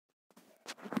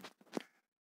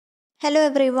Hello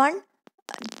everyone.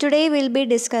 Today we'll be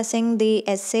discussing the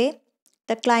essay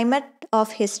The Climate of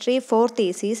History 4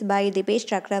 Theses by Dipesh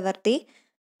Chakraborty,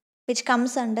 which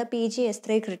comes under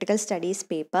PGS3 Critical Studies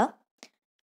paper.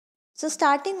 So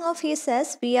starting off, he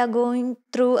says we are going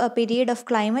through a period of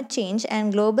climate change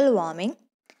and global warming,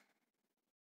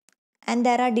 and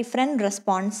there are different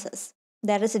responses.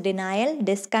 There is denial,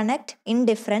 disconnect,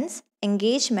 indifference,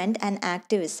 engagement and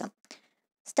activism.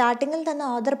 സ്റ്റാർട്ടിങ്ങിൽ തന്നെ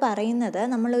author പറയുന്നത്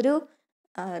നമ്മളൊരു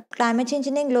climate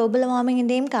ചേഞ്ചിൻ്റെയും global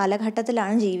വാർമിങ്ങിൻ്റെയും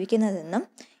കാലഘട്ടത്തിലാണ് ജീവിക്കുന്നതെന്നും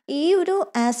ഈ ഒരു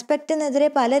ആസ്പെക്റ്റിനെതിരെ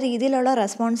പല രീതിയിലുള്ള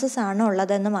responses ആണ്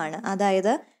ഉള്ളതെന്നുമാണ്.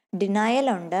 അതായത്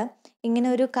ഡിനയലുണ്ട്, ഇങ്ങനെ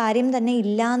ഒരു കാര്യം തന്നെ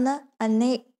ഇല്ലയെന്ന്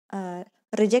അതിനെ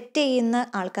റിജക്റ്റ് ചെയ്യുന്ന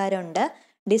ആൾക്കാരുണ്ട്,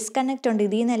 ഡിസ്കണക്റ്റ് ഉണ്ട്,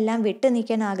 ഇതിൽ നിന്നെല്ലാം വിട്ടു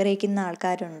നിൽക്കാൻ ആഗ്രഹിക്കുന്ന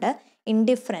ആൾക്കാരുണ്ട്,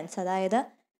 ഇൻഡിഫറൻസ് അതായത്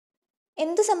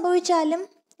എന്ത് സംഭവിച്ചാലും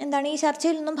ഈ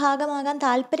ചർച്ചയിലൊന്നും ഭാഗമാകാൻ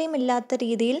താല്പര്യമില്ലാത്ത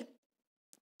രീതിയിൽ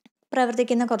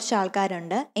പ്രവർത്തിക്കുന്ന കുറച്ച്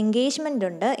ആൾക്കാരുണ്ട്, എൻഗേജ്മെൻ്റ്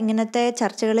ഉണ്ട്, ഇങ്ങനത്തെ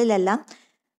ചർച്ചകളിലെല്ലാം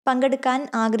പങ്കെടുക്കാൻ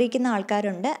ആഗ്രഹിക്കുന്ന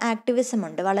ആൾക്കാരുണ്ട്, ആക്ടിവിസം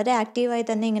ഉണ്ട്, വളരെ ആക്റ്റീവായി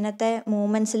തന്നെ ഇങ്ങനത്തെ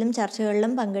മൂവ്മെൻറ്റ്സിലും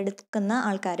ചർച്ചകളിലും പങ്കെടുക്കുന്ന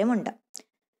ആൾക്കാരുമുണ്ട്.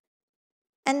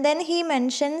 And then he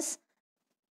mentions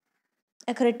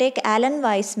a critic Alan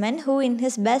Weisman, who in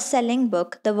his best-selling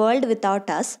book The World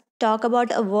Without Us talk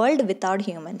about a world without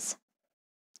humans,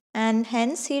 and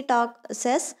hence he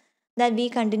says that we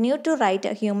continue to write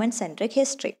a human-centric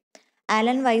history.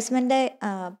 ആലൻ വൈസ്മൻ്റെ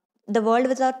the world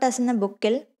without us എന്ന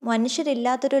ബുക്കിൽ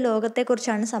മനുഷ്യരില്ലാത്തൊരു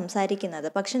ലോകത്തെക്കുറിച്ചാണ് സംസാരിക്കുന്നത്.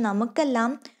 പക്ഷെ നമുക്കെല്ലാം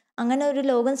അങ്ങനെ ഒരു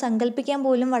ലോകം സങ്കല്പിക്കാൻ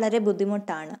പോലും വളരെ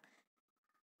ബുദ്ധിമുട്ടാണ്.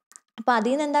 അപ്പോൾ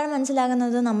അതിൽ നിന്ന് എന്താണ്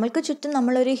മനസ്സിലാകുന്നത്? നമ്മൾക്ക് ചുറ്റും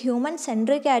നമ്മളൊരു ഹ്യൂമൻ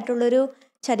സെൻട്രിക് ആയിട്ടുള്ളൊരു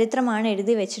ചരിത്രമാണ്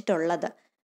എഴുതി വെച്ചിട്ടുള്ളത്.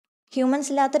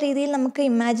 ഹ്യൂമൻസ് ഇല്ലാത്ത രീതിയിൽ നമുക്ക്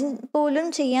ഇമാജിൻ പോലും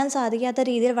ചെയ്യാൻ സാധിക്കാത്ത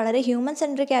രീതിയിൽ വളരെ ഹ്യൂമൻ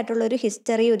സെൻട്രിക് ആയിട്ടുള്ളൊരു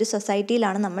ഹിസ്റ്ററി, ഒരു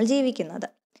സൊസൈറ്റിയിലാണ് നമ്മൾ ജീവിക്കുന്നത്.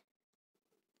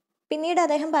 പിന്നീട്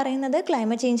അദ്ദേഹം പറയുന്നത്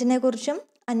ക്ലൈമറ്റ് ചേഞ്ചിനെ കുറിച്ചും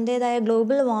അതിൻ്റേതായ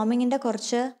ഗ്ലോബൽ വാർമിങ്ങിൻ്റെ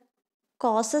കുറച്ച്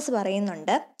കോസസ്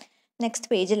പറയുന്നുണ്ട്. Next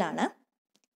പേജിലാണ്.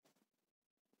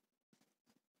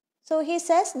 So he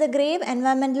says the grave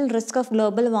environmental risk of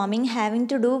global warming having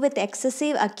to do with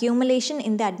excessive accumulation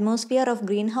in the atmosphere of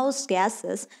greenhouse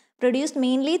gases produced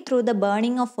mainly through the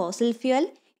burning of fossil fuel,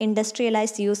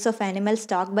 industrialized use of animal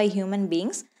stock by human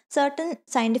beings. Certain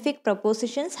scientific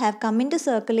propositions have come into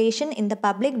circulation in the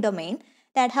public domain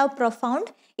that have profound,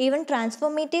 even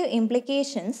transformative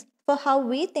implications for how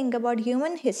we think about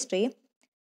human history,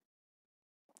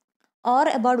 or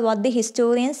about what the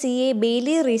historian C.A.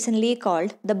 Bailey recently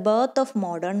called the birth of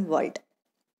modern world.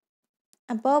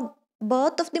 അപ്പോൾ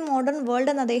birth of the modern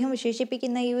world എന്ന് അദ്ദേഹം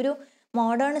വിശേഷിപ്പിക്കുന്ന ഈ ഒരു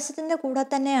മോഡേണിസത്തിൻ്റെ കൂടെ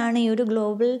തന്നെയാണ് ഈ ഒരു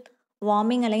ഗ്ലോബൽ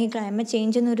വാർമിംഗ് അല്ലെങ്കിൽ ക്ലൈമറ്റ്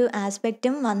ചേഞ്ച് എന്നൊരു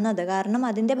ആസ്പെക്റ്റും വന്നത്. കാരണം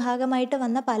അതിൻ്റെ ഭാഗമായിട്ട്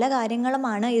വന്ന പല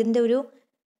കാര്യങ്ങളുമാണ് ഇതിൻ്റെ ഒരു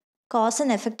കോസ്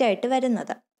ആൻഡ് എഫക്റ്റ് ആയിട്ട്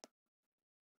വരുന്നത്.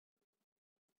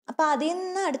 അപ്പോൾ അതിൽ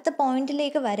നിന്ന് അടുത്ത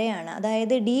പോയിന്റിലേക്ക് വരെയാണ്,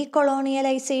 അതായത്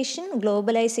ഡീകൊളോണിയലൈസേഷൻ,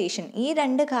 ഗ്ലോബലൈസേഷൻ, ഈ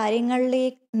രണ്ട്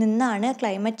കാര്യങ്ങളിലേക്ക് നിന്നാണ്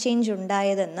ക്ലൈമറ്റ് ചേഞ്ച്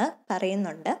ഉണ്ടായതെന്ന്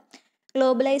പറയുന്നുണ്ട്.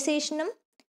 ഗ്ലോബലൈസേഷനും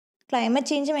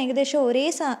ക്ലൈമറ്റ് ചേഞ്ചും ഏകദേശം ഒരേ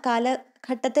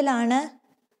കാലഘട്ടത്തിലാണ്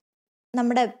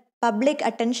നമ്മുടെ പബ്ലിക്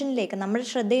അറ്റൻഷനിലേക്ക്, നമ്മുടെ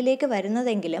ശ്രദ്ധയിലേക്ക്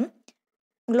വരുന്നതെങ്കിലും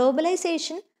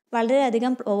ഗ്ലോബലൈസേഷൻ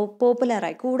വളരെയധികം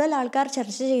പോപ്പുലറായി. കൂടുതൽ ആൾക്കാർ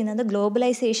ചർച്ച ചെയ്യുന്നത്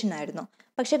ഗ്ലോബലൈസേഷൻ ആയിരുന്നു.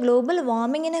 പക്ഷെ ഗ്ലോബൽ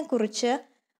വാർമിങ്ങിനെ കുറിച്ച്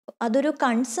അതൊരു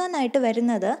കൺസേൺ ആയിട്ട്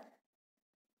വരുന്നത്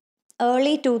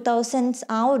ഏർലി 2000s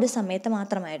ആ ഒരു സമയത്ത്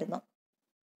മാത്രമായിരുന്നു.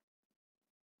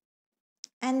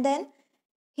 And then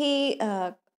he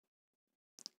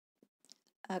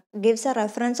gives a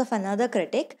reference of another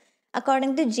critic.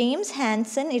 According to James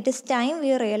Hansen, it is time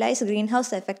we realize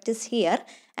greenhouse effect is here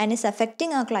and is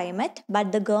affecting our climate, but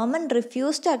the government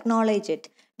refused to acknowledge it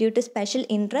due to special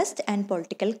interest and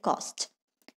political cost.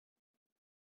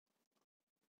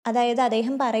 അതായത്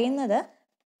അദ്ദേഹം പറയുന്നത്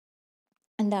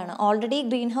already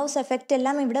green house effect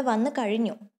എല്ലാം ഇവിടെ വന്നു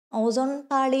കഴിഞ്ഞു. Ozone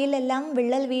പാളിയിലെല്ലാം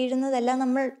വിള്ളൽ വീഴുന്നതെല്ലാം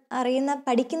നമ്മൾ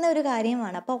പഠിക്കുന്ന ഒരു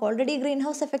കാര്യമാണ്. അപ്പോൾ ഓൾറെഡി ഗ്രീൻ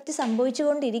ഹൗസ് എഫക്റ്റ് സംഭവിച്ചു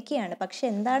കൊണ്ടിരിക്കുകയാണ്. പക്ഷെ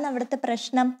എന്താണ് അവിടുത്തെ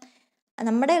പ്രശ്നം?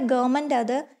 നമ്മുടെ ഗവൺമെൻറ്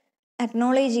അത്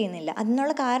അക്നോളേജ് ചെയ്യുന്നില്ല.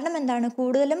 അതിനുള്ള കാരണം എന്താണ്?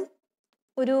 കൂടുതലും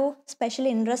ഒരു സ്പെഷ്യൽ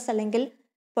ഇൻട്രസ്റ്റ് അല്ലെങ്കിൽ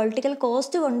പൊളിറ്റിക്കൽ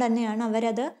കോസ്റ്റ് കൊണ്ട് തന്നെയാണ്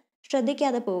അവരത്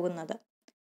ശ്രദ്ധിക്കാതെ പോകുന്നത്.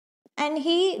 And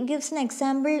he gives an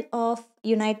example of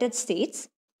United States,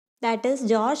 that is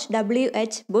George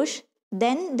W.H. Bush,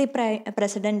 then the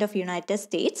President of United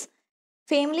States,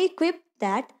 famously quipped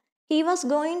that he was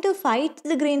going to fight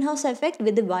the greenhouse effect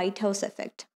with the White House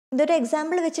effect. ഇതൊരു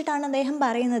example വെച്ചിട്ടാണ് അദ്ദേഹം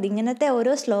പറയുന്നത്. ഇങ്ങനത്തെ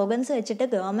ഓരോ slogans വെച്ചിട്ട്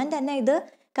government തന്നെ ഇത്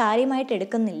കാര്യമായിട്ട്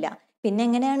എടുക്കുന്നില്ല. പിന്നെ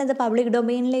എങ്ങനെയാണ് ഇത് പബ്ലിക്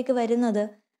ഡൊമൈനിലേക്ക് വരുന്നത്?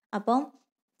 അപ്പം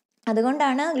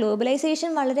അതുകൊണ്ടാണ്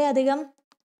ഗ്ലോബലൈസേഷൻ വളരെയധികം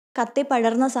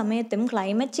കത്തിപ്പടർന്ന സമയത്തും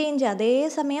ക്ലൈമറ്റ് ചേഞ്ച്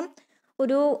അതേസമയം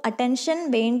ഒരു അറ്റൻഷൻ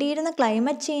വേണ്ടിയിരുന്ന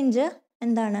ക്ലൈമറ്റ് ചേഞ്ച്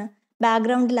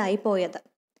ബാക്ക്ഗ്രൗണ്ടിലായി പോയത്.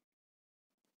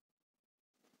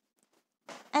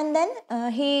 And then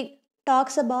he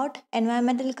talks about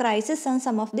environmental crisis and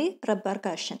some of the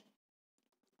repercussion.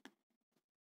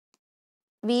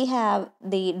 We have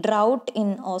the drought in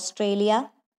Australia,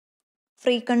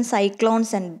 frequent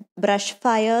cyclones and brush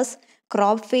fires,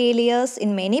 crop failures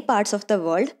in many parts of the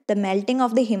world, the melting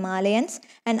of the Himalayas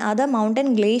and other mountain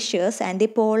glaciers and the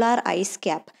polar ice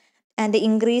cap, and the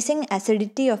increasing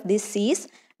acidity of the seas,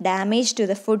 damage to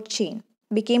the food chain,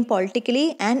 became politically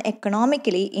and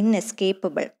economically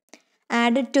inescapable.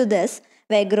 Added to this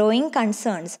were growing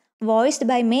concerns voiced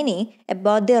by many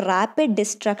about the rapid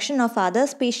destruction of other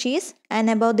species and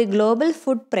about the global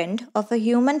footprint of a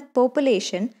human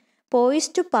population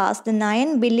poised to pass the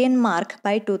 9 billion mark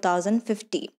by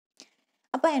 2050.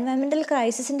 അപ്പോൾ environmental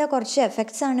ക്രൈസിസിൻ്റെ കുറച്ച്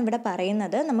effects ആണ് ഇവിടെ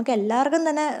പറയുന്നത്. നമുക്ക് എല്ലാവർക്കും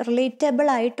തന്നെ relatable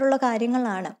ആയിട്ടുള്ള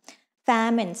കാര്യങ്ങളാണ്.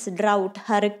 ഫാമിൻസ്, ഡ്രൗട്ട്,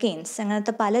 ഹറിക്കെയിൻസ്,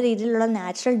 അങ്ങനത്തെ പല രീതിയിലുള്ള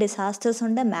നാച്ചുറൽ ഡിസാസ്റ്റേഴ്സ്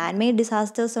ഉണ്ട്, മാൻമെയ്ഡ്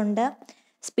ഡിസാസ്റ്റേഴ്സ് ഉണ്ട്,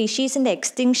 സ്പീഷീസിൻ്റെ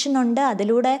എക്സ്റ്റിങ്ഷൻ ഉണ്ട്,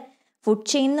 അതിലൂടെ ഫുഡ്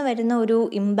ചെയിനിൽ വരുന്ന ഒരു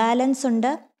ഇംബാലൻസ്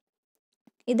ഉണ്ട്.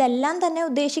 ഇതെല്ലാം തന്നെ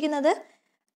ഉദ്ദേശിക്കുന്നത്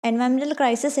എൻവയൺമെൻറ്റൽ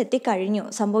ക്രൈസിസ് എത്തിക്കഴിഞ്ഞു,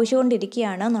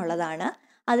 സംഭവിച്ചുകൊണ്ടിരിക്കുകയാണ് എന്നുള്ളതാണ്.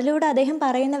 അതിലൂടെ അദ്ദേഹം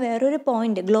പറയുന്ന വേറൊരു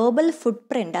പോയിന്റ് ഗ്ലോബൽ ഫുട്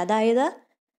പ്രിൻ്റ്, അതായത്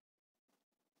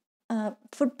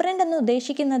ഫുട് പ്രിൻ്റ് എന്ന്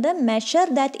ഉദ്ദേശിക്കുന്നത് measure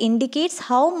that indicates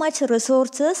how much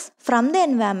resources from the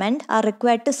environment are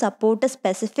required to support A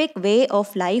specific way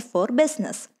of life for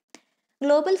business.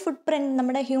 Global foot print,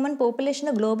 നമ്മുടെ ഹ്യൂമൻ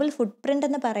പോപ്പുലേഷൻ്റെ ഗ്ലോബൽ ഫുട് പ്രിൻ്റ്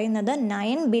എന്ന് പറയുന്നത്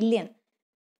 9 ബില്യൺ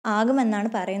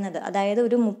ആകുമെന്നാണ് പറയുന്നത്. അതായത്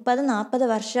ഒരു 30-40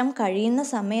 വർഷം കഴിയുന്ന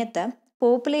സമയത്ത്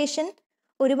പോപ്പുലേഷൻ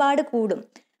ഒരുപാട് കൂടും.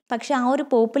 പക്ഷെ ആ ഒരു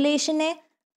പോപ്പുലേഷനെ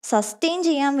സസ്റ്റെയിൻ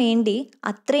ചെയ്യാൻ വേണ്ടി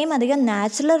അത്രയും അധികം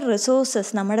നാച്ചുറൽ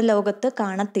റിസോഴ്സസ് നമ്മുടെ ലോകത്ത്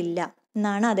കാണത്തില്ല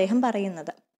എന്നാണ് അദ്ദേഹം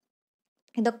പറയുന്നത്.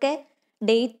 ഇതൊക്കെ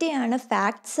ഡേറ്റയാണ്,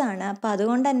 ഫാക്ട്സ് ആണ്. അപ്പം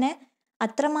അതുകൊണ്ട് തന്നെ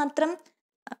അത്രമാത്രം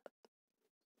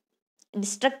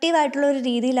ഡിസ്ട്രക്റ്റീവ് ആയിട്ടുള്ള ഒരു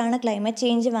രീതിയിലാണ് ക്ലൈമറ്റ്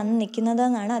ചേഞ്ച് വന്ന് നിൽക്കുന്നത്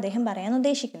എന്നാണ് അദ്ദേഹം പറയാൻ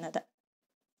ഉദ്ദേശിക്കുന്നത്.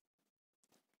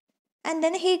 And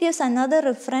then he gives another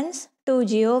reference to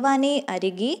Giovanni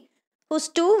അരിഗി, whose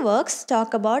 2 works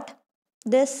talk about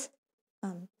this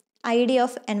idea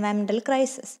of environmental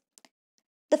crisis.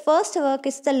 The first work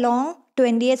is the long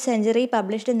 20th century,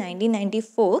 published in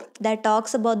 1994, that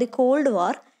talks about the Cold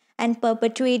War and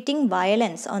perpetuating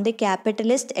violence on the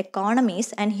capitalist economies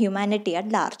and humanity at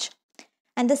large.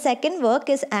 And the second work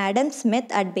is Adam Smith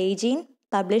at Beijing,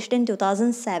 published in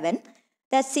 2007,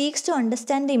 that seeks to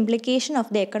understand the implication of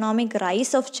the economic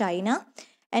rise of China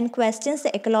and questions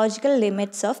the ecological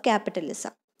limits of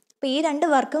capitalism. അപ്പോൾ ഈ 2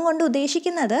 വർക്കും കൊണ്ട്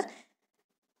ഉദ്ദേശിക്കുന്നത്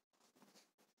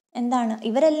എന്താണ്?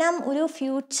 ഇവരെല്ലാം ഒരു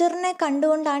ഫ്യൂച്ചറിനെ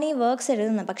കണ്ടുകൊണ്ടാണ് ഈ വർക്ക്സ്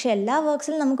എഴുതുന്നത്. പക്ഷെ എല്ലാ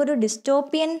വർക്ക്സിലും നമുക്കൊരു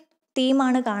ഡിസ്റ്റോപ്പിയൻ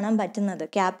തീമാണ് കാണാൻ പറ്റുന്നത്.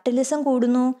 ക്യാപിറ്റലിസം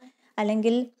കൂടുന്നു,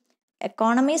 അല്ലെങ്കിൽ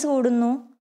എക്കോണമീസ് കൂടുന്നു,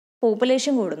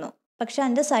 പോപ്പുലേഷൻ കൂടുന്നു. പക്ഷെ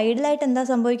അതിൻ്റെ സൈഡിലായിട്ട് എന്താ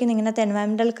സംഭവിക്കുന്നത്? ഇങ്ങനത്തെ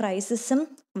എൻവയൺമെൻറ്റൽ ക്രൈസിസും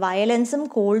വയലൻസും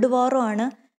കോൾഡ് വാറും ആണ്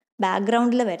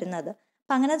ബാക്ക്ഗ്രൗണ്ടിൽ വരുന്നത്.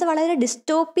 അപ്പം അങ്ങനത്തെ വളരെ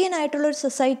ഡിസ്റ്റോപ്പിയൻ ആയിട്ടുള്ളൊരു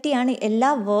സൊസൈറ്റിയാണ്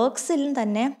എല്ലാ വർക്ക്സിലും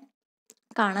തന്നെ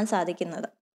കാണാൻ സാധിക്കുന്നത്.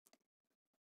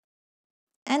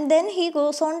 And then he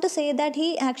goes on to say that he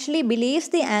actually believes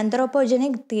the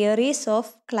anthropogenic theories of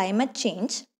climate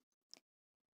change.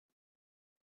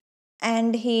 And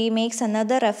he makes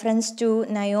another reference to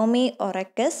Naomi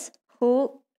Oreskes, who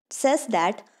says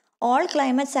that all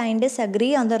climate scientists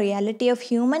agree on the reality of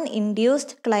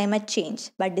human-induced climate change,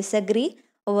 but disagree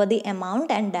over the amount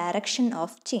and direction of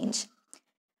change.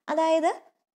 അതായത്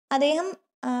അദ്ദേഹം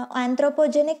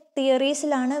anthropogenic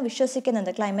തിയറീസിലാണ്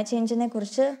വിശ്വസിക്കുന്നത് climate ചേഞ്ചിനെ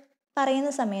കുറിച്ച് പറയുന്ന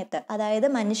സമയത്ത്. അതായത്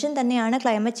മനുഷ്യൻ തന്നെയാണ്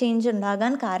climate change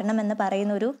ഉണ്ടാകാൻ കാരണമെന്ന്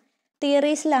പറയുന്ന ഒരു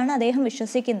തിയറീസിലാണ് അദ്ദേഹം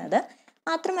വിശ്വസിക്കുന്നത്.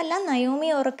 മാത്രമല്ല നയോമി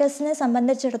ഓറക്കസിനെ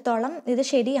സംബന്ധിച്ചിടത്തോളം ഇത്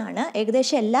ശരിയാണ്.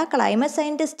 ഏകദേശം എല്ലാ ക്ലൈമറ്റ്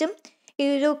സയൻറ്റിസ്റ്റും ഈ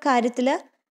ഒരു കാര്യത്തിൽ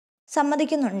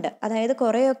സമ്മതിക്കുന്നുണ്ട്. അതായത്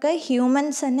കുറേയൊക്കെ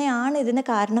ഹ്യൂമൻസ് തന്നെയാണ് ഇതിന്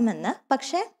കാരണമെന്ന്.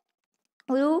 പക്ഷേ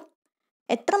ഒരു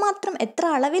എത്ര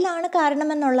അളവിലാണ്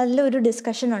കാരണമെന്നുള്ളതിൽ ഒരു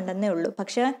ഡിസ്കഷൻ ഉണ്ടെന്നേ ഉള്ളൂ.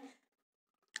 പക്ഷേ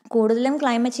കൂടുതലും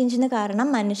ക്ലൈമറ്റ് ചേഞ്ചിന് കാരണം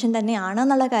മനുഷ്യൻ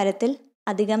തന്നെയാണെന്നുള്ള കാര്യത്തിൽ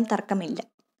അധികം തർക്കമില്ല.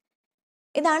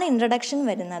 ഇതാണ് ഇൻട്രഡക്ഷൻ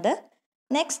വരുന്നത്.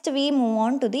 Next we move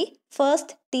on to the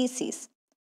first thesis.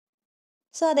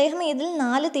 So അദ്ദേഹം ഇതിൽ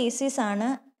 4 തീസീസാണ്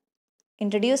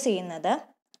ഇൻട്രൊഡ്യൂസ് ചെയ്യുന്നത്.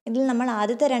 ഇതിൽ നമ്മൾ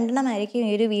ആദ്യത്തെ 2 ആയിരിക്കും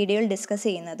ഈ ഒരു വീഡിയോയിൽ ഡിസ്കസ്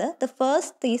ചെയ്യുന്നത്. The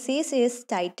first thesis is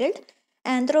titled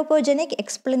anthropogenic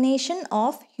explanation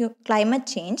of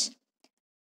climate change,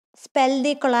 spell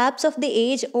the collapse of the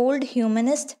age-old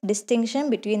humanist distinction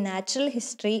between natural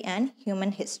history and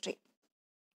human history.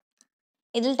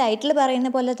 ഇതിൽ ടൈറ്റിൽ പറയുന്ന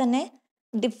പോലെ തന്നെ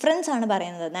ഡിഫറൻസ് ആണ്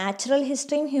പറയുന്നത്. നാച്ചുറൽ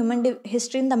ഹിസ്റ്ററിയും ഹ്യൂമൻ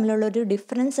ഹിസ്റ്ററിയും തമ്മിലുള്ളൊരു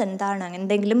ഡിഫറൻസ് എന്താണ്,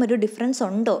 എന്തെങ്കിലും ഒരു ഡിഫറൻസ്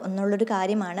ഉണ്ടോ എന്നുള്ളൊരു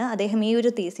കാര്യമാണ് അദ്ദേഹം ഈ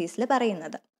ഒരു തീസീസിൽ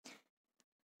പറയുന്നത്.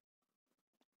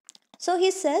 So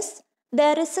he says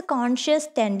There is a conscious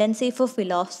tendency for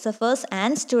philosophers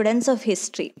and students of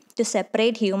history to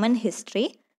separate human history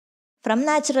from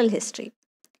natural history.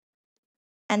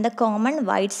 And the common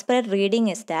widespread reading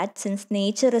is that since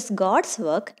nature is God's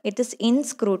work, it is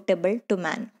inscrutable to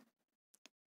man.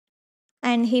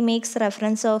 And he makes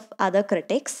reference of other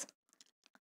critics.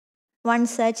 One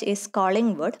such is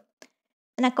Collingwood.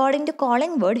 And according to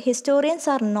Collingwood, historians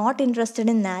are not interested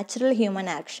in natural human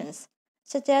actions,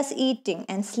 such as eating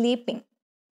and sleeping,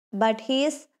 but he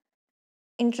is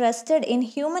interested in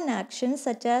human actions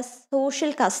such as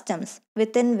social customs,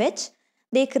 within which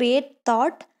they create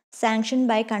thought sanctioned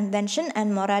by convention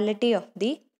and morality of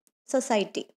the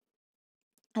society.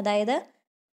 അതായത്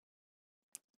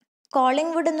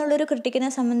Collingwood എന്നുള്ളൊരു ക്രിട്ടിക്കിനെ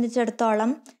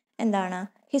സംബന്ധിച്ചിടത്തോളം എന്താണ്,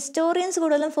 historians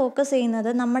കൂടുതലും focus ചെയ്യുന്നത്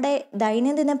നമ്മുടെ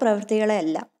ദൈനംദിന പ്രവൃത്തികളെ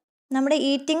അല്ല. നമ്മുടെ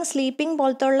ഈറ്റിംഗ് സ്ലീപ്പിംഗ്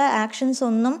പോലത്തുള്ള ആക്ഷൻസ്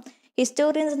ഒന്നും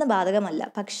ഹിസ്റ്റോറിയൻസിന് ബാധകമല്ല.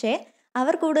 പക്ഷേ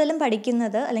അവർ കൂടുതലും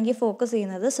പഠിക്കുന്നത് അല്ലെങ്കിൽ ഫോക്കസ്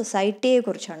ചെയ്യുന്നത്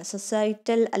സൊസൈറ്റിയെക്കുറിച്ചാണ്.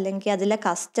 സൊസൈറ്റൽ അല്ലെങ്കിൽ അതിലെ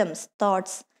കസ്റ്റംസ്,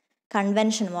 തോട്ട്സ്,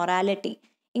 കൺവെൻഷൻ, മൊറാലിറ്റി,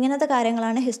 ഇങ്ങനത്തെ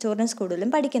കാര്യങ്ങളാണ് ഹിസ്റ്റോറിയൻസ് കൂടുതലും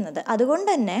പഠിക്കുന്നത്. അതുകൊണ്ട്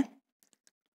തന്നെ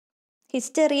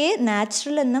ഹിസ്റ്ററിയെ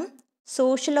നാച്ചുറൽ എന്നും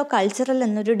സോഷ്യലോ കൾച്ചറൽ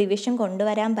എന്നൊരു ഡിവിഷൻ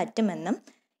കൊണ്ടുവരാൻ പറ്റുമെന്നും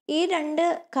ഈ രണ്ട്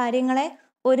കാര്യങ്ങളെ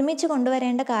ഒരുമിച്ച്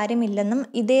കൊണ്ടുവരേണ്ട കാര്യമില്ലെന്നും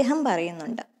ഇദ്ദേഹം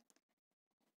പറയുന്നുണ്ട്.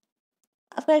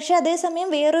 പക്ഷെ അതേസമയം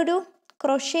വേറൊരു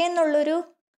ക്രൊഷേ എന്നുള്ളൊരു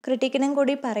ക്രിട്ടിക്കിനും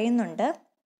കൂടി പറയുന്നുണ്ട്.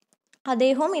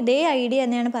 അദ്ദേഹവും ഇതേ ഐഡിയ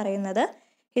തന്നെയാണ് പറയുന്നത്.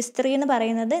 ഹിസ്റ്ററി എന്ന്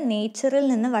പറയുന്നത് നേച്ചറിൽ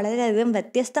നിന്ന് വളരെയധികം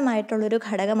വ്യത്യസ്തമായിട്ടുള്ളൊരു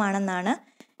ഘടകമാണെന്നാണ്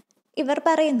ഇവർ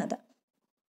പറയുന്നത്.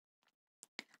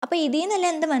 അപ്പോൾ ഇതിൽ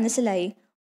നിന്നെല്ലാം എന്ത് മനസ്സിലായി?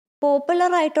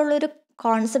 പോപ്പുലർ ആയിട്ടുള്ളൊരു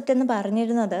കോൺസെപ്റ്റ് എന്ന്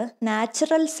പറഞ്ഞിരുന്നത്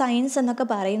നാച്ചുറൽ സയൻസ് എന്നൊക്കെ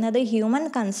പറയുന്നത് ഹ്യൂമൻ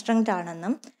കൺസ്ട്രക്റ്റ്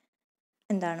ആണെന്നും,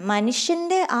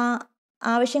 മനുഷ്യൻ്റെ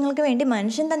ആവശ്യങ്ങൾക്ക് വേണ്ടി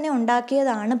മനുഷ്യൻ തന്നെ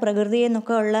ഉണ്ടാക്കിയതാണ് പ്രകൃതി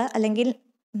എന്നൊക്കെ ഉള്ള, അല്ലെങ്കിൽ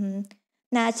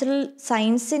നാച്ചുറൽ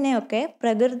സയൻസിനെയൊക്കെ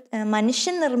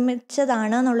മനുഷ്യൻ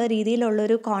നിർമ്മിച്ചതാണ് എന്നുള്ള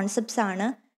രീതിയിലുള്ളൊരു കോൺസെപ്റ്റ്സ് ആണ്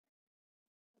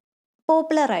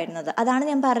പോപ്പുലർ ആയിരുന്നത്. അതാണ്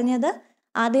ഞാൻ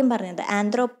ആദ്യം പറഞ്ഞത്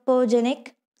ആന്ത്രോപ്പോജനിക്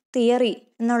തിയറി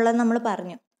എന്നുള്ളത് നമ്മൾ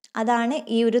പറഞ്ഞു. അതാണ്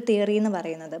ഈ ഒരു തിയറി എന്ന്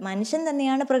പറയുന്നത്. മനുഷ്യൻ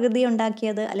തന്നെയാണ് പ്രകൃതി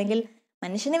ഉണ്ടാക്കിയത്, അല്ലെങ്കിൽ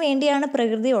മനുഷ്യന് വേണ്ടിയാണ്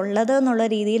പ്രകൃതി ഉള്ളത് എന്നുള്ള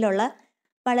രീതിയിലുള്ള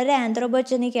വളരെ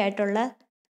ആന്ത്രോപോജനിക് ആയിട്ടുള്ള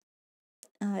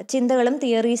ചിന്തകളും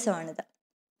തിയറീസും ആണിത്.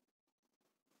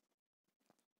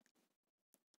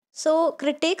 So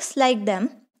critics like them,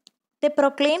 they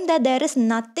proclaim that there is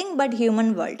nothing but human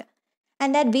world and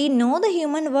that we know the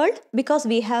human world because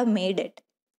we have made it.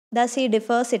 Thus he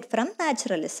differs it from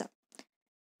naturalism.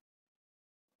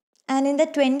 And in the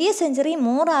 20th century,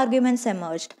 more arguments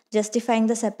emerged justifying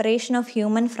the separation of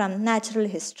human from natural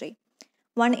history.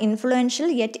 One influential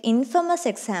yet infamous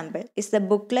example is the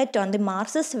booklet on the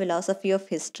Marxist philosophy of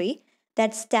history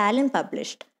that Stalin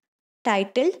published,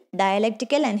 titled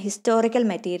Dialectical and Historical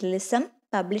Materialism,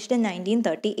 published in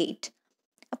 1938.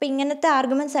 അപ്പോൾ ഇങ്ങനത്തെ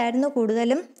arguments ആയിരുന്നു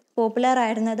കൂടുതലും popular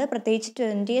ആയിരുന്നത്. പ്രത്യേകിച്ച്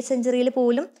 20th സെഞ്ചുറിയിൽ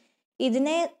പോലും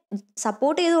ഇതിനെ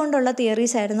support ചെയ്തുകൊണ്ടുള്ള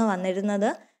theories ആയിരുന്നു വന്നിരുന്നത്.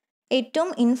 ഏറ്റവും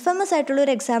ഇൻഫമസ്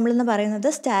ആയിട്ടുള്ളൊരു എക്സാമ്പിൾ എന്ന്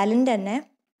പറയുന്നത് സ്റ്റാലിൻ്റെ തന്നെ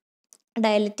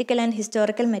ഡയലക്റ്റിക്കൽ ആൻഡ്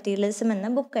ഹിസ്റ്റോറിക്കൽ മെറ്റീരിയലിസം എന്ന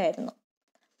ബുക്കായിരുന്നു.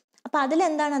 അപ്പോൾ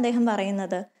അതിലെന്താണ് അദ്ദേഹം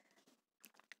പറയുന്നത്?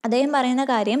 അദ്ദേഹം പറയുന്ന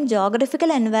കാര്യം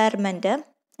ജോഗ്രഫിക്കൽ എൻവയറമെൻറ്റ്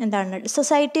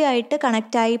സൊസൈറ്റിയായിട്ട്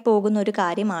കണക്റ്റായി പോകുന്ന ഒരു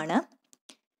കാര്യമാണ്.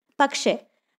 പക്ഷേ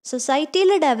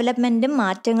സൊസൈറ്റിയിലെ ഡെവലപ്മെൻറ്റും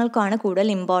മാറ്റങ്ങൾക്കാണ് കൂടുതൽ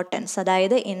ഇമ്പോർട്ടൻസ്.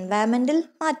 അതായത് എൻവയറമെൻറ്റിൽ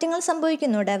മാറ്റങ്ങൾ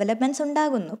സംഭവിക്കുന്നു, ഡെവലപ്മെൻറ്റ്സ്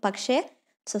ഉണ്ടാകുന്നു. പക്ഷേ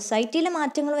സൊസൈറ്റിയിലെ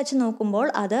മാറ്റങ്ങൾ വെച്ച് നോക്കുമ്പോൾ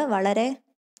അത് വളരെ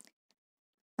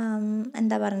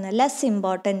ലെസ്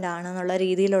ഇമ്പോർട്ടൻ്റ് ആണ് എന്നുള്ള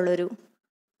രീതിയിലുള്ളൊരു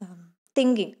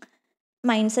തിങ്കിങ്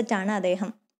മൈൻഡ് സെറ്റാണ് അദ്ദേഹം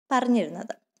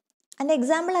പറഞ്ഞിരുന്നത്. അതിൻ്റെ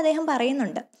എക്സാമ്പിൾ അദ്ദേഹം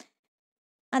പറയുന്നുണ്ട്.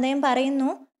 അദ്ദേഹം പറയുന്നു,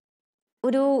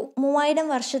 ഒരു 3000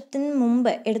 വർഷത്തിന്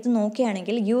മുമ്പ് എടുത്ത്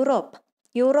നോക്കുകയാണെങ്കിൽ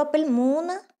യൂറോപ്പിൽ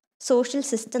 3 സോഷ്യൽ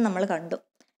സിസ്റ്റം നമ്മൾ കണ്ടു.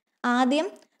 ആദ്യം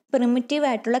പ്രിമിറ്റീവ്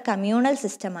ആയിട്ടുള്ള കമ്മ്യൂണൽ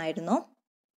സിസ്റ്റം ആയിരുന്നു.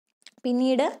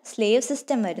 പിന്നീട് സ്ലേവ്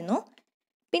സിസ്റ്റം വരുന്നു.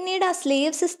 പിന്നീട് ആ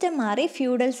സ്ലേവ് സിസ്റ്റം മാറി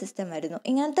ഫ്യൂഡൽ സിസ്റ്റം വരുന്നു.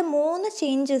 ഇങ്ങനത്തെ 3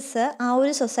 ചേഞ്ചസ് ആ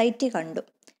ഒരു സൊസൈറ്റി കണ്ടു.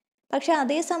 പക്ഷെ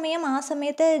അതേസമയം ആ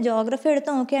സമയത്ത് ജോഗ്രഫി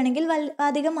എടുത്ത് നോക്കുകയാണെങ്കിൽ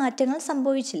അധികം മാറ്റങ്ങൾ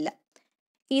സംഭവിച്ചില്ല.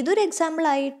 ഇതൊരു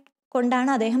എക്സാമ്പിളായി കൊണ്ടാണ്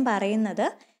അദ്ദേഹം പറയുന്നത്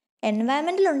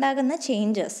എൻവയറമെൻറ്റിൽ ഉണ്ടാകുന്ന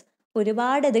ചേഞ്ചസ്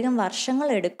ഒരുപാടധികം വർഷങ്ങൾ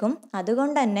എടുക്കും.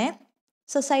 അതുകൊണ്ട് തന്നെ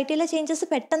സൊസൈറ്റിയിലെ ചേഞ്ചസ്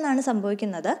പെട്ടെന്നാണ്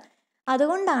സംഭവിക്കുന്നത്.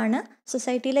 അതുകൊണ്ടാണ്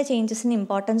സൊസൈറ്റിയിലെ ചേഞ്ചസിന്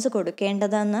ഇമ്പോർട്ടൻസ്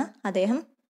കൊടുക്കേണ്ടതെന്ന് അദ്ദേഹം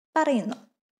പറയുന്നു.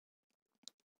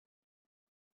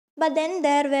 But then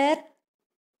there were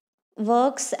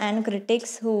works and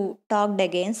critics who talked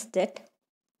against it.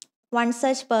 One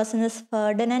such person is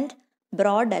Ferdinand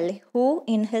Braudel, who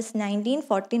in his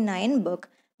 1949 book,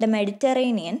 The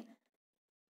Mediterranean,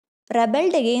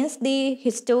 rebelled against the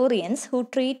historians who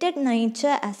treated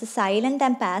nature as a silent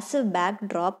and passive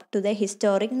backdrop to the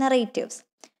historic narratives.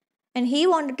 And he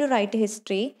wanted to write a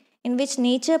history in which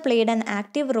nature played an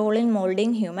active role in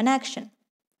molding human action.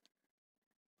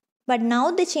 But now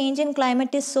the change in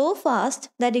climate is so fast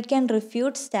that it can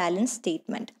refute Stalin's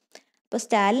statement. ഇപ്പോൾ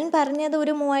സ്റ്റാലിൻ പറഞ്ഞത്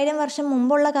ഒരു 3000 വർഷം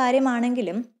മുമ്പുള്ള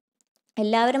കാര്യമാണെങ്കിലും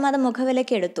എല്ലാവരും അത്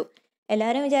മുഖവിലക്കെടുത്തു.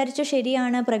 എല്ലാവരും വിചാരിച്ചു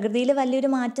ശരിയാണ്, പ്രകൃതിയിൽ വലിയൊരു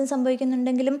മാറ്റം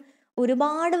സംഭവിക്കുന്നുണ്ടെങ്കിലും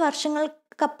ഒരുപാട്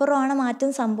വർഷങ്ങൾക്കപ്പുറമാണ് മാറ്റം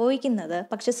സംഭവിക്കുന്നത്.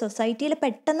 പക്ഷെ സൊസൈറ്റിയിൽ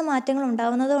പെട്ടെന്ന് മാറ്റങ്ങൾ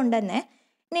ഉണ്ടാവുന്നത് കൊണ്ട് തന്നെ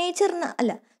നേച്ചറിന്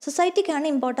അല്ല, സൊസൈറ്റിക്കാണ്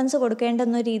ഇമ്പോർട്ടൻസ്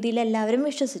കൊടുക്കേണ്ടെന്ന രീതിയിൽ എല്ലാവരും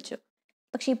വിശ്വസിച്ചു.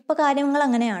 പക്ഷെ ഇപ്പോൾ കാര്യങ്ങൾ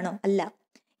അങ്ങനെയാണോ? അല്ല.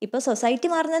 ഇപ്പോൾ സൊസൈറ്റി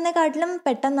മാറുന്നതിനെക്കാട്ടിലും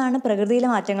പെട്ടെന്നാണ് പ്രകൃതിയിലെ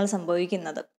മാറ്റങ്ങൾ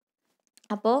സംഭവിക്കുന്നത്.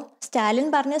 അപ്പോൾ സ്റ്റാലിൻ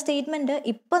പറഞ്ഞ സ്റ്റേറ്റ്മെൻറ്റ്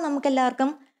ഇപ്പോൾ നമുക്കെല്ലാവർക്കും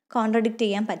കോൺട്രഡിക്റ്റ്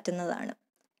ചെയ്യാൻ പറ്റുന്നതാണ്.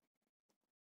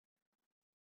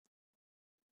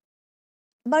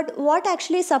 But what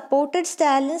actually supported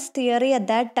Stalin's theory at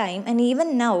that time and even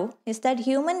now is that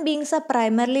human beings are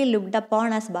primarily looked upon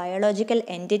as biological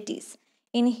entities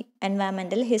in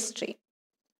environmental history.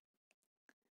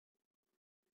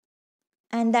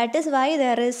 And that is why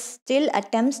there is still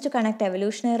attempts to connect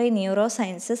evolutionary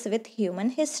neurosciences with human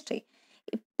history.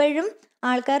 ഇപ്പോഴും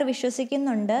ആൾക്കാർ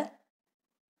വിശ്വസിക്കുന്നുണ്ട്,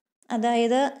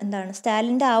 അതായത് എന്താണ്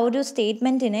സ്റ്റാലിൻ്റെ ആ ഒരു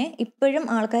സ്റ്റേറ്റ്മെൻറ്റിനെ ഇപ്പോഴും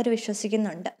ആൾക്കാർ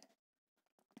വിശ്വസിക്കുന്നുണ്ട്.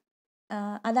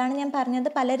 അതാണ് ഞാൻ പറഞ്ഞത്,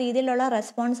 പല രീതിയിലുള്ള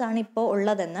റെസ്പോൺസ് ആണ് ഇപ്പോൾ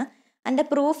ഉള്ളതെന്ന്. അതിൻ്റെ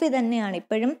പ്രൂഫ് ഇത് തന്നെയാണ്.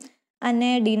 ഇപ്പോഴും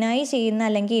അതിനെ ഡിനൈ ചെയ്യുന്ന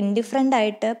അല്ലെങ്കിൽ ഇൻഡിഫറൻ്റ്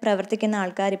ആയിട്ട് പ്രവർത്തിക്കുന്ന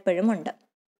ആൾക്കാർ ഇപ്പോഴും ഉണ്ട്.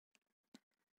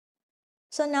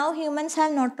 So now humans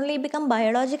have not only become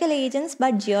biological agents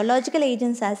but geological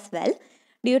agents as well,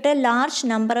 due to a large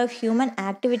number of human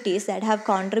activities that have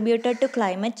contributed to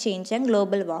climate change and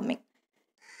global warming.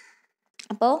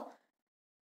 അപ്പോൾ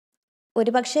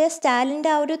ഒരു പക്ഷേ സ്റ്റാലിൻ്റെ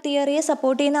ആ ഒരു തിയറിയെ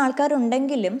support ചെയ്യുന്ന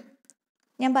ആൾക്കാരുണ്ടെങ്കിലും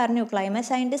ഞാൻ പറഞ്ഞു, climate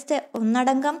scientist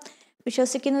ഒന്നടങ്കം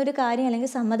വിശ്വസിക്കുന്ന ഒരു കാര്യം അല്ലെങ്കിൽ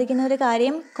സമ്മതിക്കുന്ന ഒരു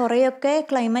കാര്യം കുറേയൊക്കെ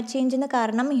ക്ലൈമറ്റ് ചേഞ്ചിന്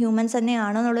കാരണം ഹ്യൂമൻസ്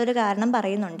തന്നെയാണോ എന്നുള്ളൊരു കാരണം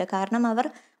പറയുന്നുണ്ട്. കാരണം അവർ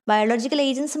ബയോളജിക്കൽ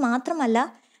ഏജൻസ് മാത്രമല്ല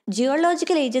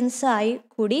ജിയോളജിക്കൽ ഏജൻസ് ആയി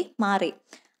കൂടി മാറി.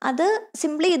 അത്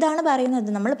സിംപ്ലി ഇതാണ് പറയുന്നത്,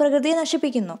 നമ്മൾ പ്രകൃതിയെ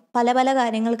നശിപ്പിക്കുന്നു പല പല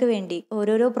കാര്യങ്ങൾക്ക് വേണ്ടി,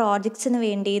 ഓരോരോ പ്രോജക്ട്സിന്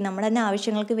വേണ്ടി, നമ്മുടെ തന്നെ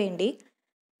ആവശ്യങ്ങൾക്ക് വേണ്ടി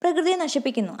പ്രകൃതിയെ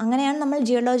നശിപ്പിക്കുന്നു. അങ്ങനെയാണ് നമ്മൾ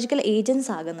ജിയോളജിക്കൽ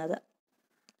ഏജൻസ് ആകുന്നത്.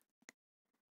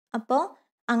 അപ്പോൾ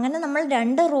അങ്ങനെ നമ്മൾ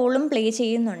രണ്ട് റോളും പ്ലേ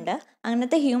ചെയ്യുന്നുണ്ട്.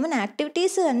 അങ്ങനത്തെ ഹ്യൂമൻ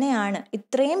ആക്ടിവിറ്റീസ് തന്നെയാണ്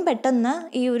ഇത്രയും പെട്ടെന്ന്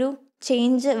ഈ ഒരു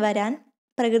ചേഞ്ച് വരാൻ,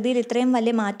 പ്രകൃതിയിൽ ഇത്രയും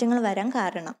വലിയ മാറ്റങ്ങൾ വരാൻ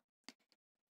കാരണം.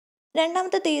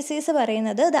 രണ്ടാമത്തെ തീസിസ്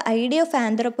പറയുന്നത് the idea of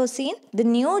ആന്ത്രോപോസീൻ, the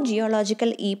new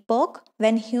geological ഈപ്പോക്ക്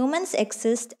when humans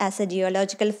exist as A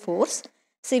geological force,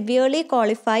 severely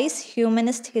qualifies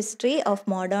humanist history of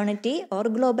modernity or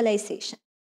globalisation.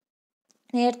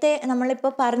 നേരത്തെ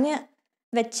നമ്മളിപ്പോൾ പറഞ്ഞ്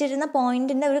വെച്ചിരുന്ന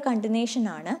പോയിന്റിൻ്റെ ഒരു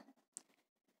കണ്ടിന്യൂഷനാണ്.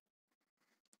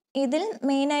 ഇതിൽ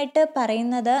മെയിനായിട്ട്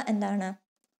പറയുന്നത് എന്താണ്,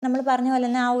 നമ്മൾ പറഞ്ഞ പോലെ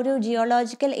തന്നെ ആ ഒരു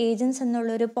ജിയോളജിക്കൽ ഏജൻസ്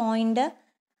എന്നുള്ളൊരു പോയിന്റ്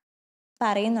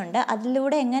പറയുന്നുണ്ട്.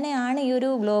 അതിലൂടെ എങ്ങനെയാണ് ഈ ഒരു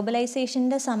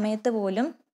ഗ്ലോബലൈസേഷൻ്റെ സമയത്ത് പോലും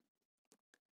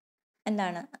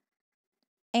എന്താണ്,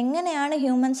 എങ്ങനെയാണ്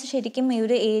ഹ്യൂമൻസ് ശരിക്കും ഈ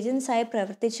ഒരു ഏജൻസായി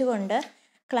പ്രവർത്തിച്ചുകൊണ്ട്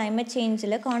ക്ലൈമറ്റ്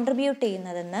ചേഞ്ചിൽ കോൺട്രിബ്യൂട്ട്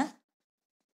ചെയ്യുന്നതെന്ന്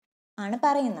ആണ്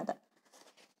പറയുന്നത്.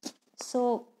 So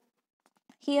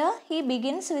here he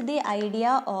begins with the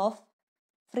idea of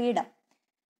freedom,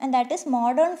 and that is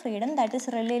modern freedom that is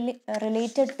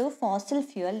related to fossil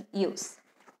fuel use.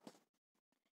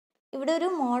 ഇവിടെ ഒരു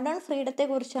മോഡേൺ ഫ്രീഡത്തെ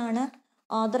കുറിച്ചാണ്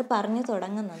ഓഥർ പറഞ്ഞു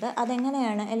തുടങ്ങുന്നത്.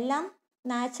 അതെങ്ങനെയാണ്, എല്ലാം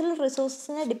നാച്ചുറൽ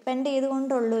റിസോഴ്സസിനെ ഡിപ്പെൻഡ്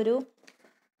ചെയ്തുകൊണ്ടുള്ളൊരു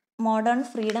മോഡേൺ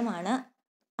ഫ്രീഡമാണ്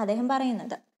അദ്ദേഹം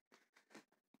പറയുന്നത്.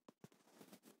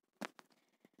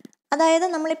 അതായത്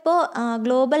നമ്മളിപ്പോൾ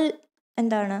ഗ്ലോബൽ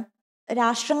എന്താണ്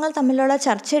രാഷ്ട്രങ്ങൾ തമ്മിലുള്ള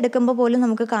ചർച്ച എടുക്കുമ്പോൾ പോലും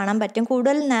നമുക്ക് കാണാൻ പറ്റും,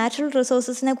 കൂടുതൽ നാച്ചുറൽ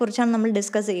റിസോഴ്സസിനെ കുറിച്ചാണ് നമ്മൾ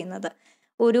ഡിസ്കസ് ചെയ്യുന്നത്.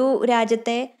 ഒരു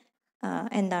രാജ്യത്തെ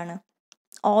എന്താണ്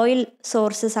ഓയിൽ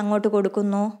സോഴ്സസ് അങ്ങോട്ട്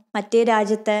കൊടുക്കുന്നു, മറ്റേ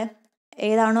രാജ്യത്തെ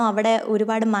ഏതാണോ അവിടെ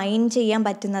ഒരുപാട് മൈൻ ചെയ്യാൻ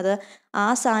പറ്റുന്നത് ആ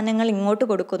സാധനങ്ങൾ ഇങ്ങോട്ട്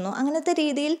കൊടുക്കുന്നു. അങ്ങനത്തെ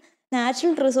രീതിയിൽ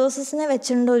നാച്ചുറൽ റിസോഴ്സസിനെ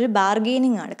വെച്ചുകൊണ്ട് ഒരു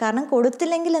ബാർഗെയിനിങ് ആണ്. കാരണം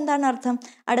കൊടുത്തില്ലെങ്കിൽ എന്താണ് അർത്ഥം,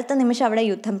 അടുത്ത നിമിഷം അവിടെ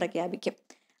യുദ്ധം പ്രഖ്യാപിക്കും.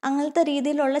 അങ്ങനത്തെ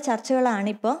രീതിയിലുള്ള ചർച്ചകളാണ്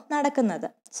ഇപ്പോൾ നടക്കുന്നത്.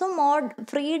 സോ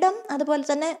ഫ്രീഡം അതുപോലെ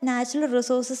തന്നെ നാച്ചുറൽ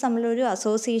റിസോഴ്സസ് തമ്മിലൊരു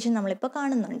അസോസിയേഷൻ നമ്മളിപ്പോൾ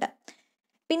കാണുന്നുണ്ട്.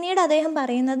 പിന്നീട് അദ്ദേഹം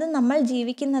പറയുന്നത് നമ്മൾ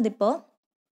ജീവിക്കുന്നതിപ്പോൾ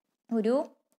ഒരു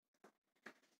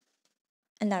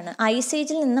എന്താണ് ഐസ്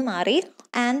ഏജിൽ നിന്ന് മാറി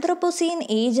ആന്ത്രോപോസീൻ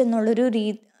ഏജ് എന്നുള്ളൊരു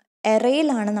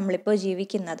എറയിലാണ് നമ്മളിപ്പോൾ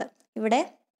ജീവിക്കുന്നത്. ഇവിടെ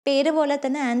പേര് പോലെ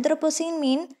തന്നെ ആന്ത്രോപോസീൻ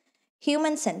മീൻ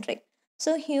ഹ്യൂമൻ സെൻട്രിക്.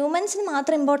 സോ ഹ്യൂമൻസിന്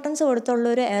മാത്രം ഇമ്പോർട്ടൻസ്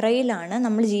കൊടുത്തുള്ളൊരു എറയിലാണ്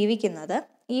നമ്മൾ ജീവിക്കുന്നത്.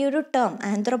 ഈ ഒരു ടേം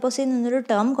ആന്ത്രോപോസീൻ എന്നൊരു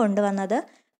ടേം കൊണ്ടുവന്നത്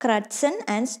ക്രട്സൺ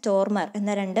ആൻഡ് സ്റ്റോർമർ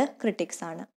എന്ന രണ്ട് ക്രിറ്റിക്സ്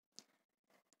ആണ്.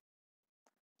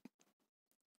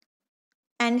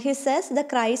 And he says the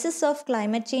crisis of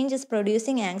climate change is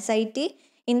producing anxiety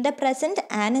in the present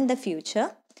and in the future.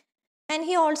 And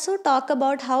he also talked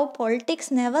about how politics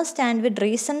never stand with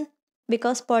reason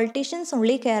because politicians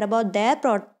only care about their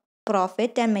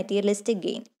profit and materialistic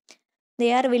gain.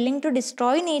 They are willing to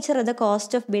destroy nature at the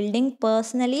cost of building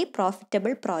personally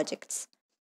profitable projects.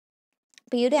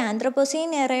 അപ്പോൾ ഈ ഒരു ആന്ത്രോപോസീൻ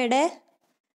എറയുടെ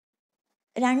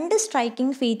 2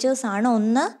 striking features ആണ്.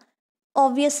 ഒന്ന്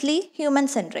obviously human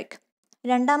centric,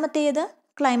 രണ്ടാമത്തേത്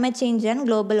climate change and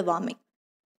global warming.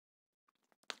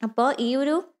 അപ്പോൾ ഈ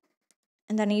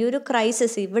ഒരു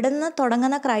crisis, ഇവിടുന്ന്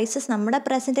തുടങ്ങുന്ന ക്രൈസിസ് നമ്മുടെ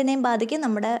പ്രസൻറ്റിനെയും ബാധിക്കും,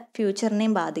 നമ്മുടെ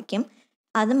ഫ്യൂച്ചറിനെയും ബാധിക്കും.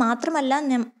 അത്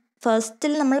മാത്രമല്ല,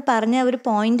 ഫസ്റ്റിൽ നമ്മൾ പറഞ്ഞ ഒരു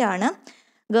പോയിൻ്റാണ്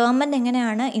ഗവൺമെൻറ്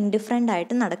എങ്ങനെയാണ് ഇൻഡിഫറൻ്റ്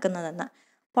ആയിട്ട് നടക്കുന്നതെന്ന്.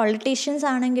 പൊളിറ്റീഷ്യൻസ്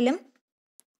ആണെങ്കിലും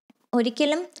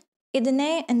ഒരിക്കലും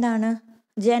ഇതിനെ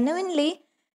ജെനുവിൻലി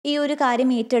ഈ ഒരു കാര്യം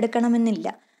ഏറ്റെടുക്കണമെന്നില്ല.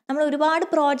 നമ്മൾ ഒരുപാട്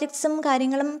പ്രോജക്ട്സും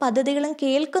കാര്യങ്ങളും പദ്ധതികളും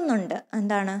കേൾക്കുന്നുണ്ട്.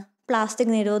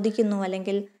 പ്ലാസ്റ്റിക് നിരോധിക്കുന്നു,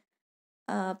 അല്ലെങ്കിൽ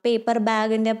പേപ്പർ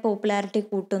ബാഗിൻ്റെ പോപ്പുലാരിറ്റി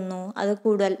കൂട്ടുന്നു, അത്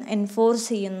കൂടുതൽ എൻഫോഴ്സ്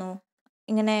ചെയ്യുന്നു,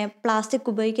 ഇങ്ങനെ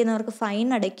പ്ലാസ്റ്റിക് ഉപയോഗിക്കുന്നവർക്ക് ഫൈൻ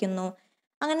അടയ്ക്കുന്നു,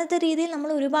 അങ്ങനത്തെ രീതിയിൽ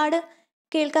നമ്മൾ ഒരുപാട്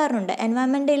കേൾക്കാറുണ്ട്.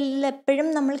 എൻവയൺമെൻറ്റിൽ എപ്പോഴും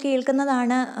നമ്മൾ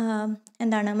കേൾക്കുന്നതാണ്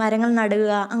മരങ്ങൾ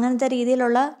നടുക, അങ്ങനത്തെ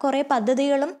രീതിയിലുള്ള കുറേ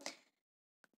പദ്ധതികളും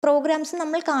പ്രോഗ്രാംസും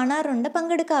നമ്മൾ കാണാറുണ്ട്,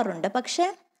 പങ്കെടുക്കാറുണ്ട്. പക്ഷേ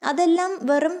അതെല്ലാം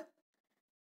വെറും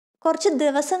കുറച്ച്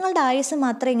ദിവസങ്ങളുടെ ആയുസ്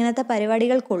മാത്രമേ ഇങ്ങനത്തെ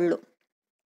പരിപാടികൾക്കുള്ളൂ.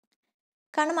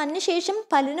 കാരണം അതിനുശേഷം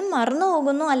പലരും മറന്നു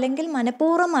പോകുന്നു, അല്ലെങ്കിൽ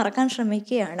മനഃപൂർവ്വം മറക്കാൻ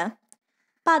ശ്രമിക്കുകയാണ്.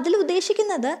 അപ്പം അതിൽ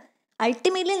ഉദ്ദേശിക്കുന്നത്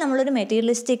അൾട്ടിമേറ്റ്ലി നമ്മളൊരു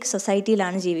മെറ്റീരിയലിസ്റ്റിക്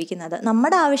സൊസൈറ്റിയിലാണ് ജീവിക്കുന്നത്.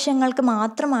 നമ്മുടെ ആവശ്യങ്ങൾക്ക്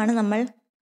മാത്രമാണ് നമ്മൾ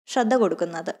ശ്രദ്ധ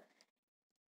കൊടുക്കുന്നത്.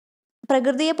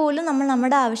 പ്രകൃതിയെ പോലും നമ്മൾ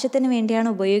നമ്മുടെ ആവശ്യത്തിന് വേണ്ടിയാണ്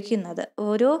ഉപയോഗിക്കുന്നത്.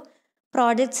 ഓരോ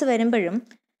പ്രോജക്ട്സ് വരുമ്പോഴും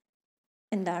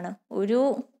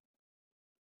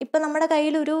ഇപ്പം നമ്മുടെ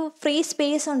കയ്യിൽ ഒരു ഫ്രീ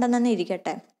സ്പേസ് ഉണ്ടെന്ന്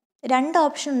ഇരിക്കട്ടെ, 2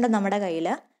 ഓപ്ഷൻ ഉണ്ട് നമ്മുടെ കയ്യിൽ.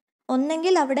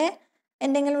 ഒന്നെങ്കിൽ അവിടെ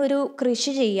എന്തെങ്കിലും ഒരു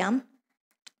കൃഷി ചെയ്യാം,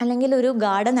 അല്ലെങ്കിൽ ഒരു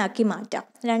ഗാർഡൻ ആക്കി മാറ്റാം.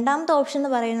 രണ്ടാമത്തെ ഓപ്ഷൻ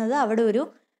എന്ന് പറയുന്നത് അവിടെ ഒരു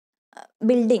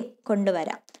ബിൽഡിംഗ്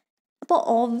കൊണ്ടുവരാം. അപ്പോൾ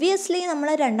ഓബ്വിയസ്ലി നമ്മൾ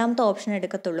രണ്ടാമത്തെ ഓപ്ഷൻ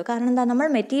എടുക്കത്തുള്ളൂ. കാരണം നമ്മൾ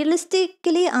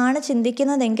മെറ്റീരിയലിസ്റ്റിക്കലി ആണ്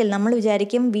ചിന്തിക്കുന്നതെങ്കിൽ നമ്മൾ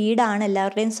വിചാരിക്കും വീടാണ്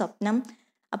എല്ലാവരുടെയും സ്വപ്നം,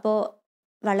 അപ്പോൾ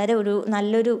വളരെ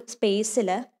നല്ലൊരു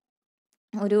സ്പേസിൽ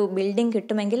ഒരു ബിൽഡിംഗ്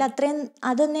കിട്ടുമെങ്കിൽ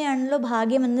അത് തന്നെയാണല്ലോ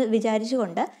ഭാഗ്യമെന്ന്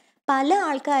വിചാരിച്ചുകൊണ്ട് പല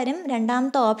ആൾക്കാരും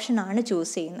രണ്ടാമത്തെ ഓപ്ഷനാണ്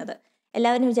ചൂസ് ചെയ്യുന്നത്.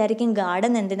 എല്ലാവരും വിചാരിക്കും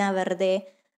ഗാർഡൻ എന്തിനാ, വെറുതെ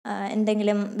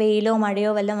എന്തെങ്കിലും വെയിലോ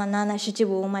മഴയോ വല്ലതും വന്നാൽ നശിച്ചു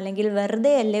പോവും, അല്ലെങ്കിൽ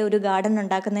വെറുതെ അല്ലേ ഒരു ഗാർഡൻ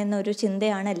ഉണ്ടാക്കുന്നതെന്നൊരു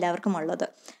ചിന്തയാണ് എല്ലാവർക്കും ഉള്ളത്.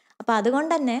 അപ്പോൾ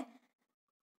അതുകൊണ്ട് തന്നെ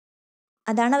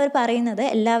അതാണ് അവർ പറയുന്നത്,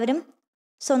 എല്ലാവരും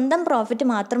സ്വന്തം പ്രോഫിറ്റ്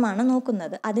മാത്രമാണ്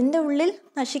നോക്കുന്നത്. അതിൻ്റെ ഉള്ളിൽ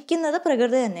നശിക്കുന്നത്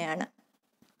പ്രകൃതി തന്നെയാണ്.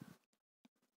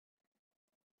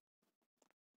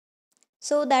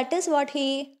 So that is what he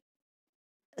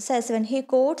says when he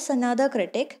quotes another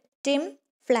critic, Tim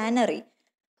Flannery,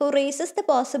 who raises the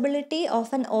possibility of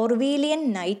an Orwellian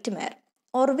nightmare.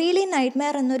 Orwellian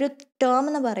nightmare എന്നൊരു ടേം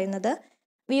എന്ന് പറയുന്നത്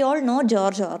we all no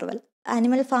George Orwell,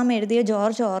 animal farm എഴുതിയ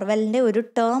George ഓർവെലിൻ്റെ ഒരു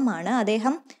ടേമാണ്.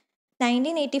 അദ്ദേഹം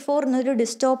 1984 എന്നൊരു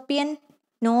dystopian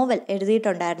novel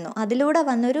എഴുതിയിട്ടുണ്ടായിരുന്നു. അതിലൂടെ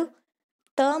വന്നൊരു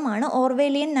ടേമാണ്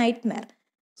ഓർവേലിയൻ nightmare.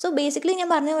 So basically ഞാൻ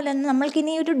പറഞ്ഞ പോലെ തന്നെ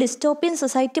നമ്മൾക്കിനി ഒരു ഡിസ്റ്റോപ്പിയൻ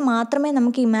സൊസൈറ്റി മാത്രമേ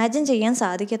നമുക്ക് ഇമാജിൻ ചെയ്യാൻ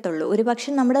സാധിക്കത്തുള്ളൂ. ഒരു പക്ഷേ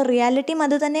നമ്മുടെ റിയാലിറ്റിയും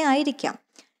അത് തന്നെ ആയിരിക്കാം.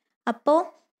 അപ്പോൾ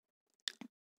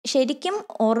ശരിക്കും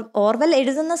ഓർവെൽ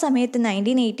എഴുതുന്ന സമയത്ത്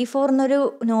 1984 എന്നൊരു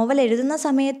നോവൽ എഴുതുന്ന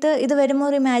സമയത്ത് ഇത് വരുമ്പോൾ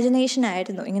ഒരു ഇമാജിനേഷൻ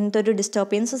ആയിരുന്നു, ഇങ്ങനത്തെ ഒരു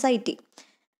ഡിസ്റ്റോപ്പിയൻ സൊസൈറ്റി.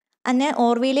 അതിനെ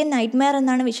ഓർവേലിയൻ നൈറ്റ്മെയർ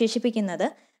എന്നാണ് വിശേഷിപ്പിക്കുന്നത്.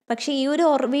 പക്ഷേ ഈ ഒരു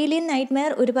ഓർവേലിയൻ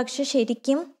നൈറ്റ്മെയർ ഒരു പക്ഷേ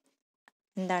ശരിക്കും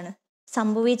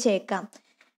സംഭവിച്ചേക്കാം,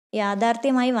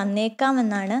 യാഥാർത്ഥ്യമായി വന്നേക്കാം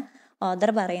എന്നാണ് ഓഥർ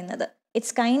പറയുന്നത്.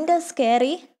 It's kind of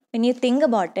scary when you think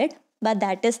about it, but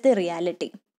that is the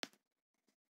reality.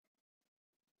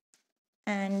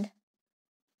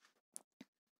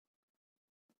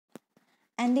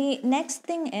 And the next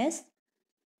thing is,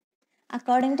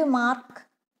 according to Mark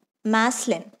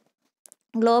Maslin,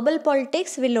 global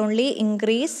politics will only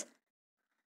increase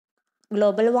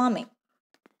global warming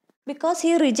because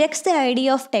he rejects the idea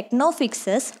of techno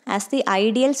fixes as the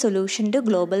ideal solution to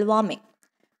global warming.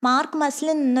 Mark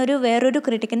muslin എന്നൊരു വേറൊരു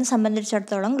ക്രിട്ടിക്കിനെ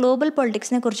സംബന്ധിച്ചിടത്തോളം global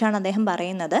പൊളിറ്റിക്സിനെ കുറിച്ചാണ് അദ്ദേഹം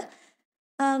പറയുന്നത്.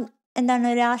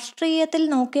 രാഷ്ട്രീയത്തിൽ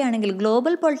നോക്കുകയാണെങ്കിൽ,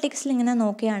 global പൊളിറ്റിക്സിൽ ഇങ്ങനെ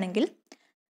നോക്കുകയാണെങ്കിൽ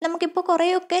നമുക്കിപ്പോൾ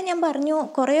കുറേയൊക്കെ ഞാൻ പറഞ്ഞു,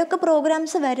 കുറേയൊക്കെ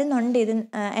പ്രോഗ്രാംസ് വരുന്നുണ്ട് ഇതിന്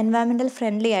എൻവയറമെൻ്റൽ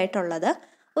ഫ്രണ്ട്ലി ആയിട്ടുള്ളത്.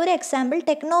 ഒരു എക്സാമ്പിൾ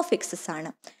ടെക്നോ ഫിക്സസ് ആണ്.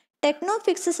 ടെക്നോ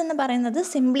ഫിക്സസ് എന്ന് പറയുന്നത്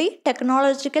simply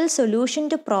technological solution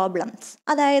to problems.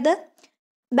 അതായത്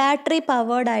ബാറ്ററി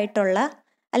പവേർഡ് ആയിട്ടുള്ള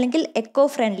അല്ലെങ്കിൽ എക്കോ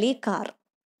ഫ്രണ്ട്ലി കാർ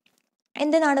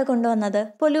എന്തിനാണ് കൊണ്ടുവന്നത്?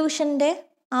 പൊല്യൂഷൻ്റെ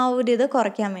ആ ഒരു ഇത്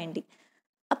കുറയ്ക്കാൻ വേണ്ടി.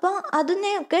 അപ്പോൾ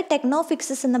അതിനെയൊക്കെ ടെക്നോ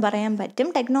ഫിക്സസ് എന്ന് പറയാൻ പറ്റും.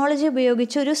 ടെക്നോളജി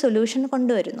ഉപയോഗിച്ച് ഒരു സൊല്യൂഷൻ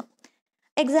കൊണ്ടുവരുന്നു.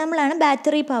 എക്സാമ്പിളാണ്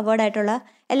ബാറ്ററി പവേർഡ് ആയിട്ടുള്ള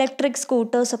ഇലക്ട്രിക്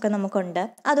സ്കൂട്ടേഴ്സൊക്കെ നമുക്കുണ്ട്.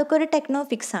 അതൊക്കെ ഒരു ടെക്നോ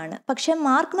ഫിക്സ് ആണ്. പക്ഷേ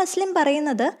മാർക്ക് മെസ്ലിൻ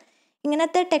പറയുന്നത്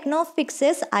ഇങ്ങനത്തെ ടെക്നോ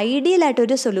ഫിക്സസ് ഐഡിയൽ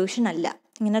ആയിട്ടൊരു സൊല്യൂഷൻ അല്ല.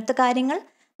 ഇങ്ങനത്തെ കാര്യങ്ങൾ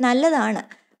നല്ലതാണ്,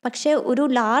 പക്ഷേ ഒരു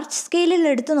ലാർജ് സ്കെയിലിൽ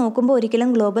എടുത്ത് നോക്കുമ്പോൾ ഒരിക്കലും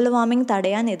ഗ്ലോബൽ വാർമിംഗ്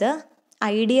തടയാൻ ഇത്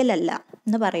ഐഡിയൽ അല്ല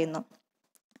എന്ന് പറയുന്നു.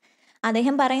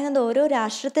 അദ്ദേഹം പറയുന്നത് ഓരോ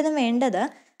രാഷ്ട്രത്തിനും വേണ്ടത്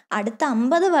അടുത്ത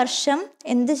 50 വർഷം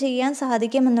എന്ത് ചെയ്യാൻ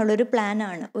സാധിക്കുമെന്നുള്ളൊരു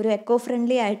പ്ലാനാണ്. ഒരു എക്കോ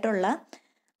ഫ്രണ്ട്ലി ആയിട്ടുള്ള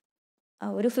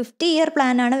ഒരു 50-year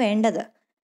പ്ലാനാണ് വേണ്ടത്.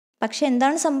 പക്ഷെ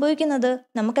എന്താണ് സംഭവിക്കുന്നത്?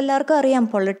 നമുക്കെല്ലാവർക്കും അറിയാം,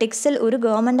 പൊളിറ്റിക്സിൽ ഒരു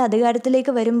ഗവൺമെൻറ്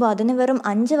അധികാരത്തിലേക്ക് വരുമ്പോൾ അതിന് വെറും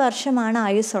 5 വർഷമാണ്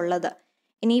ആയുസ്സുള്ളത്.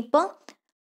 ഇനിയിപ്പോൾ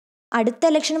അടുത്ത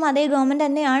ഇലക്ഷനും അതേ ഗവൺമെൻറ്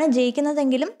തന്നെയാണ്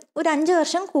ജയിക്കുന്നതെങ്കിലും ഒരു 5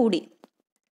 വർഷം കൂടി.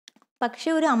 പക്ഷെ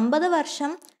ഒരു 50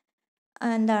 വർഷം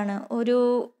ഒരു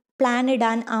പ്ലാൻ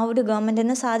ഇടാൻ ആ ഒരു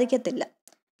ഗവൺമെൻറ്റിന് സാധിക്കത്തില്ല.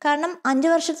 കാരണം 5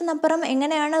 വർഷത്തിനപ്പുറം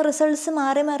എങ്ങനെയാണ് റിസൾട്ട്സ്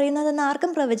മാറി മറിയുന്നതെന്ന്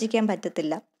ആർക്കും പ്രവചിക്കാൻ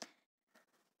പറ്റത്തില്ല.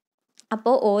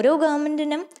 അപ്പോൾ ഓരോ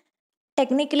ഗവൺമെൻറ്റിനും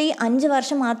ടെക്നിക്കലി 5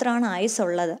 വർഷം മാത്രമാണ്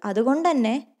ആയുസ്സുള്ളത്. അതുകൊണ്ട്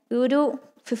തന്നെ ഈ ഒരു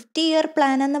 50-year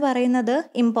പ്ലാൻ എന്ന് പറയുന്നത്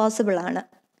ഇമ്പോസിബിളാണ്.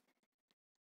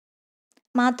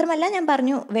 മാത്രമല്ല, ഞാൻ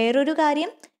പറഞ്ഞു വേറൊരു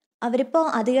കാര്യം, അവരിപ്പോൾ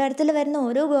അധികാരത്തിൽ വരുന്ന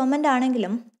ഓരോ ഗവൺമെൻറ്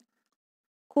ആണെങ്കിലും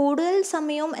കൂടുതൽ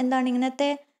സമയവും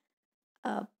ഇങ്ങനത്തെ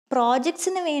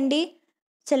പ്രോജക്ട്സിന് വേണ്ടി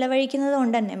ചിലവഴിക്കുന്നത്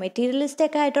കൊണ്ട് തന്നെ,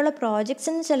 മെറ്റീരിയലിസ്റ്റിക് ആയിട്ടുള്ള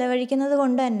പ്രോജക്ട്സിന് ചിലവഴിക്കുന്നത്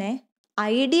കൊണ്ട് തന്നെ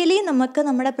ഐഡിയലി നമുക്ക്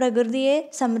നമ്മുടെ പ്രകൃതിയെ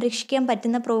സംരക്ഷിക്കാൻ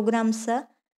പറ്റുന്ന പ്രോഗ്രാംസ്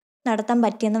നടത്താൻ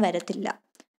പറ്റിയെന്ന് വരത്തില്ല.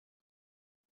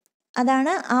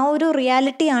 അതാണ് ആ ഒരു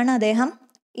റിയാലിറ്റിയാണ് അദ്ദേഹം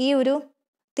ഈ ഒരു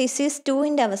thesis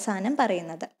 2-ൻ്റെ അവസാനം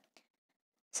പറയുന്നത്.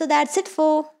 So that's it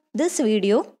for this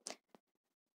video.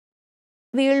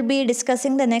 We will be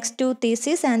discussing the next 2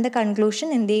 theses and the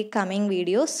conclusion in the coming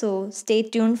video. So stay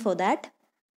tuned for that,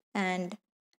 and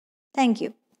thank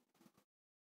you.